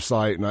Kingfisher's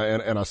site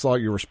and I saw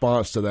your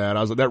response to that,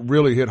 I was like, that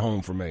really hit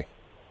home for me.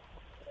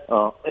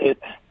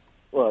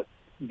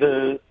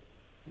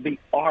 The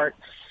arts,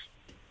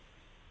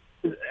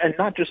 and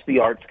not just the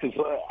arts, because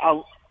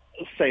I'll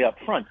say up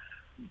front,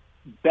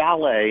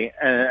 ballet,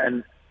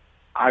 and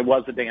I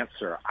was a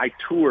dancer. I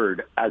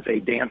toured as a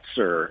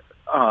dancer.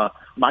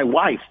 My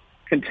wife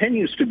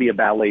continues to be a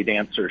ballet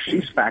dancer.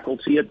 She's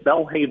faculty at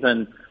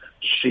Belhaven.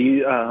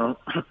 She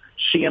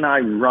and I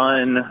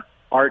run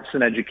arts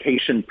and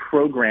education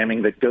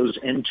programming that goes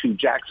into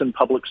Jackson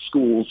Public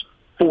Schools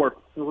for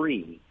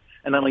free.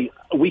 And then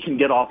we can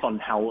get off on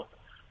how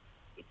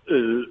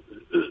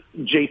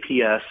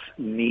JPS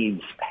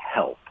needs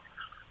help.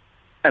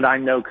 And I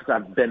know because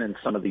I've been in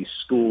some of these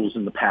schools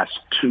in the past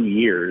 2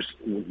 years,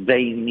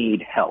 they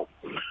need help.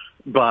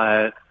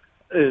 But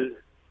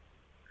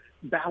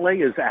ballet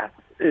is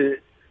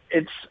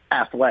it's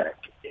athletic.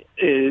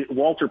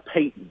 Walter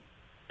Payton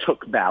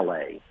took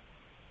ballet.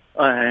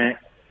 It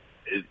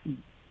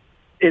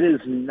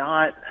is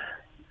not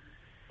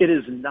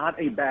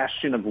a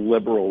bastion of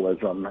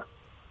liberalism,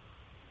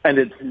 and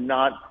it's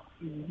not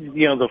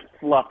the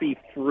fluffy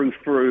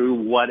frou-frou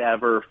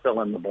whatever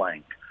fill in the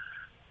blank.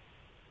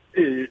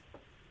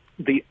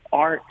 The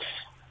arts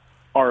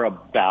are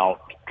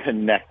about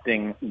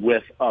connecting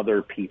with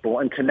other people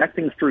and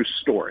connecting through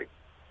story.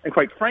 And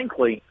quite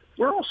frankly,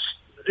 we're all,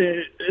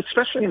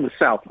 especially in the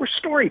South, we're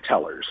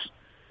storytellers.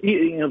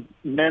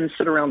 Men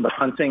sit around the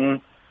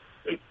hunting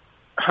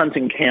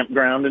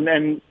campground and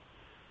then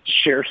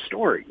share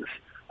stories.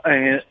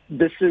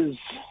 This is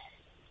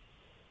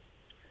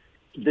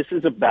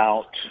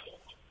about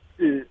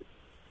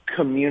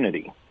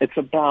community. It's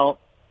about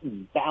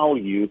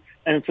value,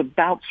 and it's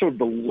about sort of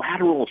the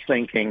lateral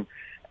thinking.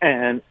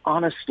 And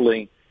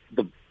honestly,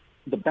 the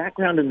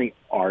background in the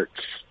arts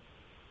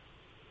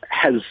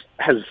has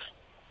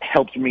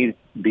helped me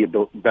be a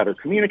better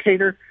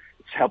communicator.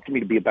 It's helped me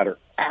to be a better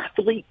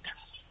athlete,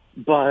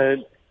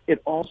 but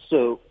it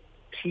also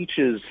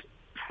teaches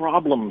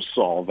problem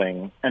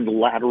solving and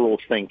lateral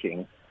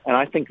thinking. And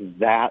I think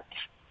that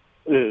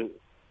has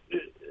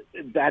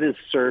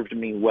served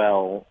me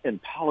well in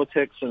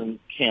politics and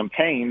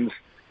campaigns.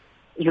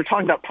 We're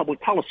talking about public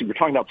policy. We're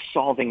talking about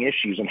solving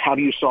issues. And how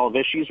do you solve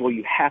issues? Well,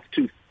 you have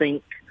to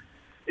think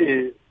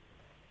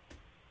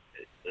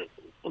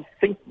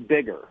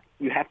bigger.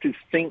 You have to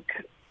think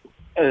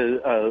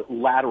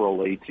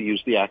laterally, to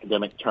use the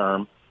academic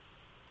term,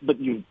 but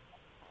you've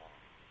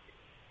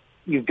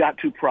got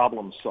to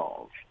problem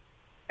solve.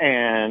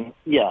 And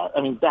yeah,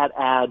 I mean, that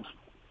ad,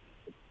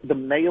 the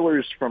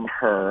mailers from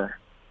her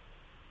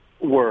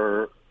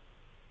were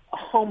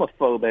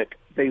homophobic.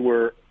 They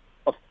were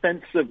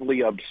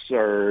offensively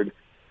absurd.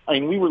 I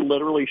mean, we were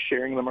literally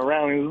sharing them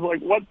around. It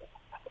was like,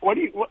 where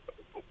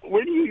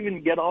do you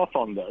even get off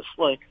on this?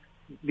 Like,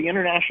 the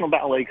International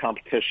Ballet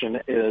Competition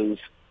is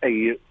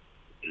a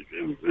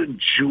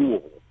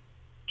jewel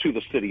to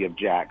the city of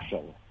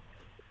Jackson.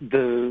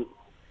 The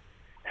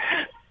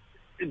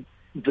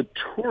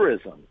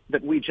tourism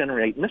that we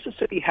generate,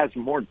 Mississippi has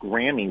more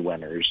Grammy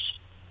winners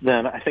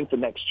than I think the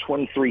next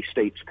 23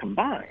 states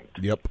combined.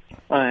 Yep.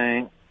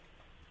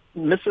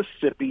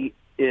 Mississippi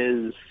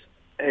is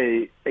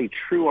a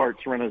true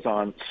arts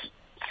renaissance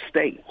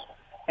state,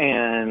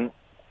 and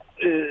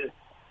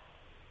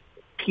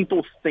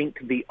people think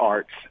the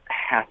arts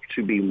have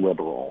to be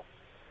liberal.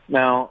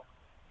 Now,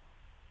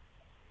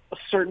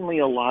 certainly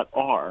a lot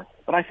are,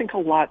 but I think a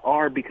lot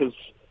are because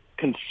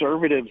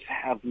conservatives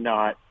have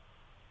not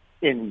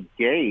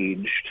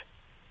engaged.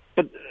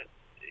 But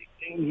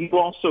you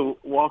also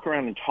walk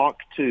around and talk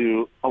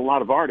to a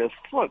lot of artists.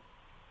 Look,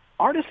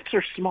 artists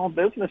are small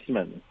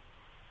businessmen.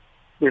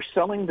 They're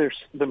selling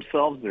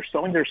themselves. They're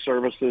selling their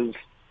services.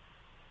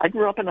 I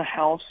grew up in a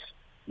house.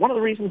 One of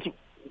the reasons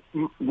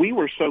we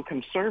were so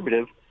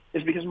conservative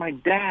is because my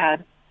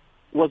dad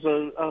was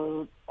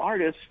a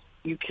artist.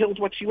 You killed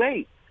what you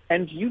ate,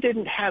 and you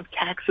didn't have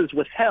taxes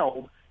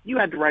withheld. You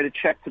had to write a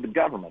check to the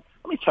government.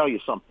 Let me tell you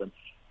something.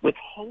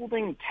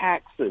 Withholding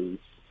taxes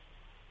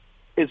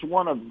is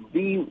one of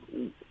the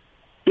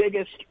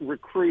biggest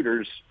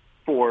recruiters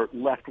for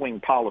left-wing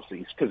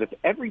policies, because if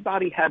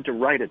everybody had to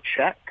write a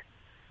check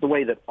the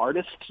way that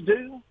artists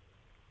do,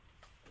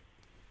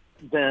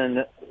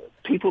 then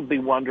people would be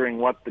wondering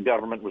what the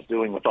government was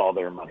doing with all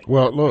their money.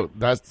 Well, look,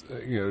 that's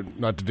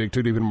not to dig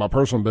too deep into my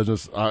personal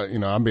business.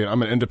 I'm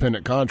an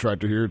independent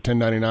contractor here,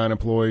 1099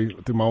 employee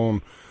through my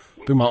own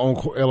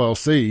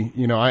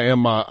LLC. I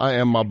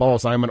am my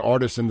boss. I am an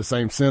artist in the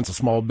same sense, a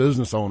small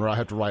business owner. I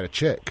have to write a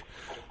check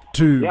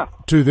to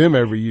them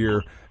every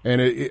year. And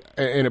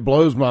it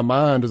blows my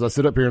mind as I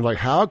sit up here and like,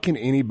 how can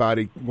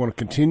anybody want to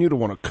continue to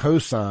want to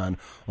co-sign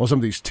on some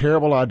of these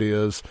terrible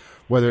ideas,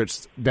 whether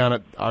it's down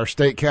at our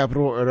state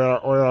capitol or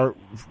our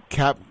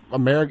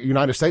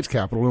United States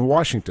Capitol in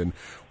Washington,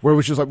 where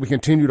it's just like we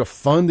continue to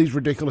fund these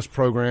ridiculous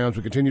programs.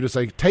 We continue to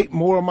say, take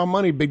more of my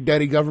money, big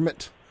daddy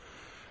government.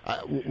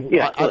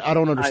 I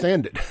don't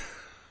understand it.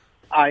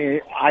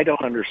 I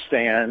don't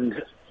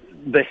understand.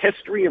 The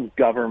history of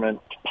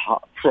government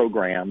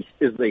programs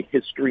is the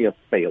history of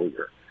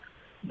failure,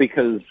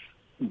 because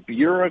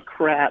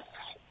bureaucrats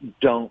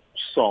don't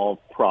solve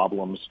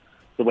problems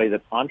the way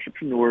that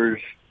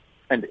entrepreneurs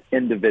and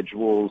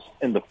individuals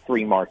in the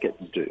free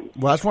market do.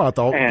 Well, that's why I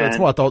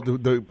thought.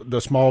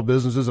 The small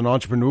businesses and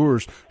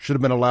entrepreneurs should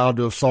have been allowed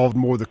to have solved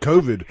more of the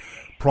COVID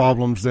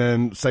problems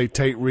than, say,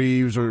 Tate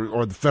Reeves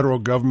or the federal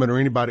government or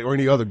anybody or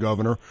any other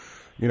governor.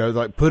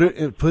 Like put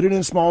it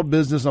in small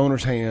business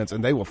owners' hands,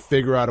 and they will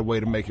figure out a way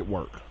to make it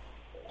work.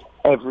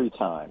 Every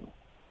time.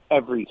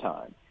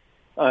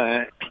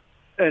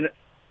 And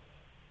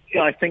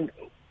I think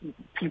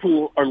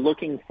people are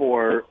looking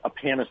for a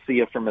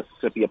panacea for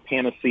Mississippi, a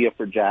panacea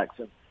for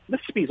Jackson.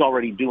 Mississippi's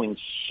already doing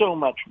so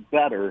much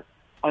better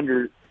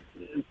under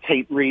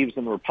Tate Reeves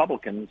and the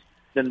Republicans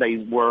than they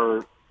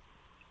were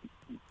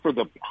for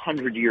the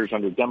 100 years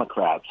under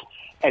Democrats.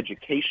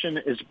 Education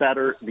is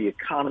better. The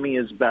economy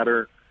is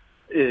better.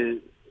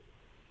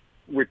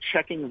 We're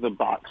checking the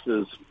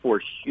boxes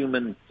for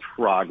human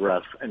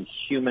progress and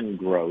human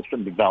growth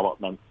and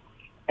development.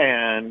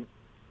 And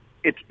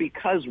it's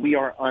because we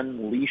are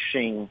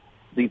unleashing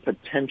the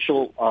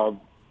potential of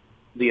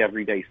the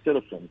everyday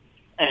citizen.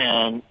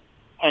 And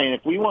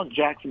if we want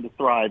Jackson to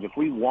thrive, if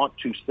we want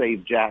to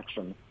save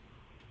Jackson,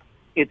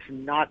 it's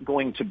not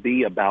going to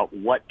be about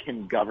what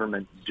can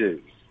government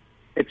do.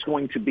 It's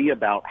going to be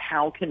about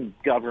how can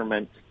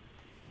government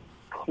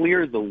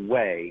clear the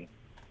way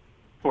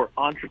for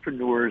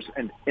entrepreneurs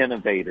and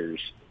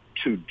innovators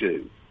to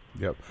do.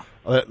 Yep.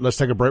 Let's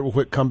take a break real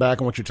quick. Come back.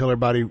 I want you to tell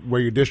everybody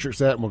where your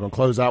district's at, and we're going to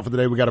close out for the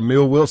day. We got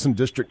AMILE Wilson,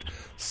 District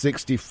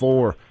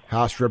 64,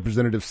 House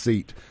Representative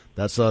seat.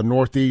 That's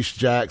Northeast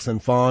Jackson,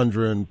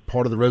 Fondren,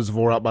 part of the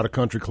reservoir out by the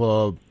country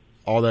club,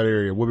 all that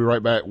area. We'll be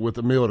right back with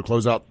AMILE to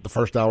close out the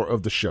first hour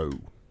of the show.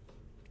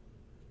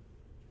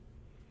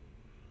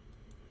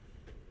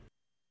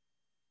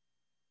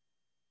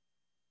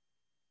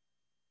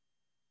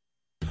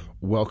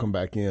 Welcome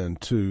back in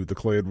to the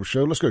Clay Edwards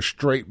Show. Let's go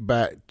straight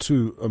back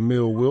to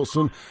AMILE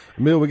Wilson.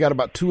 AMILE, we got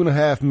about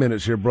 2.5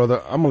 minutes here,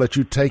 brother. I'm going to let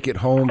you take it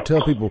home.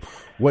 Tell people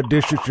what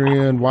district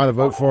you're in, why to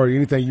vote for you,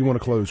 anything you want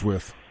to close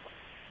with.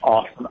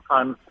 Awesome.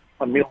 I'm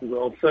AMILE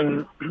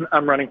Wilson.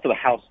 I'm running for the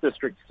House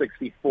District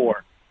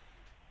 64.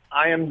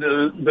 I am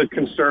the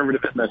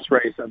conservative in this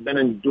race. I've been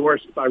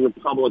endorsed by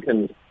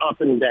Republicans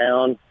up and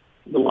down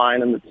the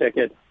line and the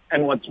ticket.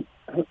 And what's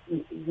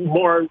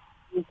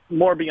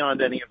more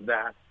beyond any of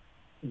that,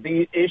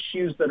 the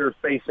issues that are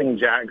facing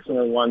Jackson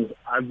are ones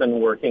I've been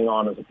working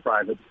on as a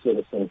private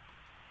citizen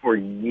for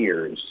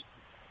years.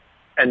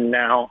 And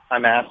now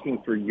I'm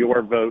asking for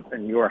your vote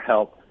and your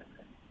help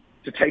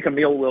to take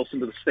AMILE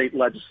Wilson to the state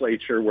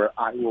legislature, where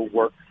I will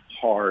work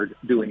hard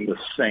doing the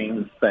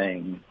same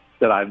thing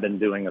that I've been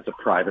doing as a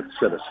private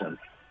citizen,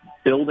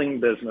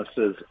 building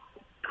businesses,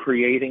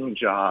 creating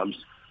jobs,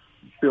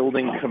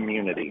 building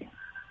community.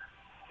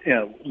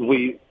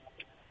 We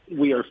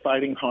are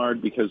fighting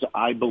hard because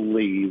I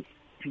believe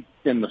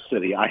in the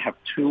city. I have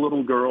 2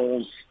 little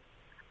girls,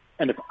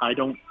 and if I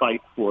don't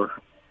fight for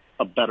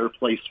a better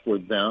place for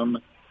them,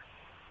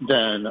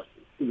 then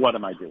what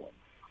am I doing?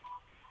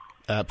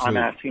 Absolutely.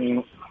 I'm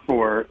asking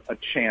for a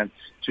chance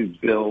to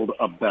build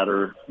a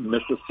better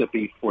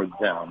Mississippi for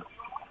them.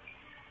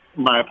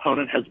 My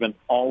opponent has been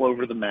all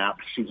over the map.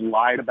 She's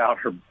lied about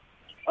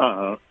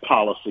her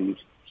policies.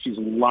 She's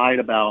lied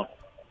about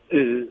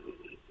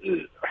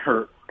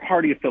her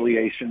party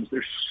affiliations.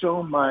 There's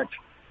so much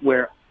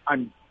where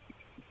I'm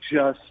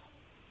just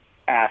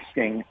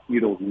asking you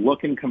to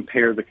look and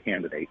compare the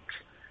candidates,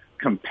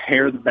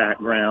 compare the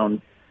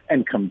background,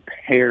 and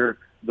compare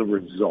the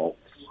results.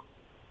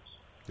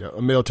 Yeah,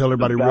 AMILE, tell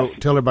everybody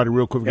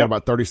real quick. We got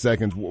about 30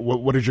 seconds.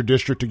 What is your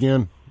district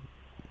again?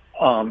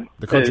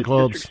 The country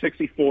clubs. District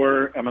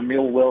 64. I'm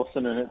AMILE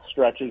Wilson, and it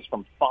stretches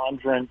from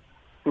Fondren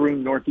through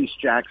Northeast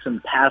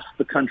Jackson, past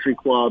the country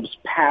clubs,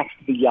 past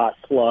the yacht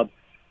club,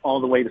 all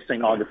the way to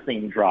St.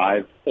 Augustine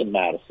Drive in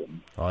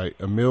Madison. All right,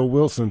 AMILE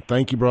Wilson,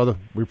 thank you, brother.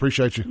 We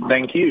appreciate you.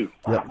 Thank you.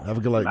 Yeah, have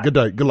a good day. Good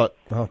day. Good luck.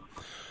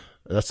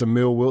 That's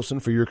AMILE Wilson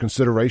for your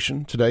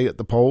consideration today at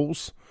the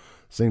polls.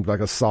 Seems like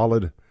a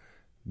solid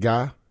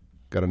guy.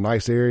 Got a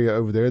nice area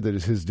over there that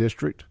is his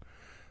district.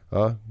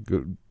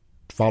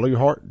 Follow your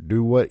heart.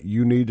 Do what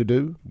you need to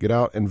do. Get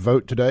out and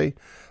vote today.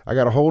 I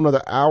got a whole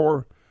another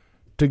hour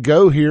to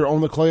go here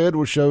on the Clay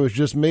Edwards Show. It's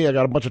just me. I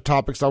got a bunch of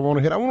topics I want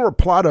to hit. I want to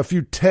reply to a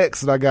few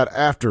texts that I got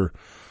after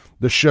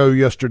the show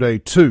yesterday,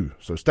 too.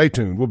 So stay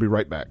tuned. We'll be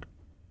right back.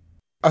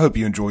 I hope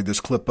you enjoyed this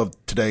clip of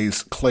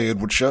today's Clay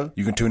Edwards Show.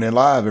 You can tune in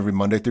live every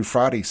Monday through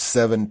Friday,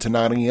 7 to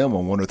 9 a.m.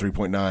 on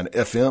 103.9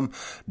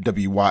 FM,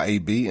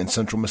 WYAB in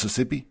Central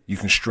Mississippi. You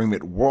can stream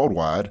it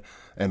worldwide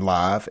and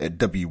live at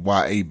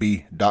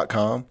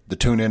WYAB.com, the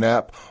TuneIn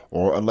app,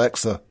 or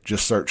Alexa.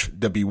 Just search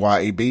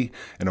WYAB.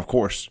 And of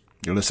course,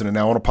 you're listening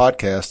now on a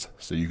podcast,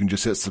 so you can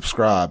just hit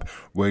subscribe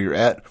where you're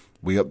at.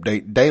 We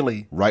update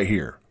daily right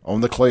here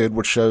on the Clay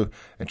Edwards Show,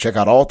 and check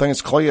out all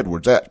things Clay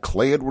Edwards at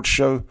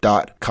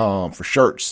ClayEdwardsShow.com for shirts,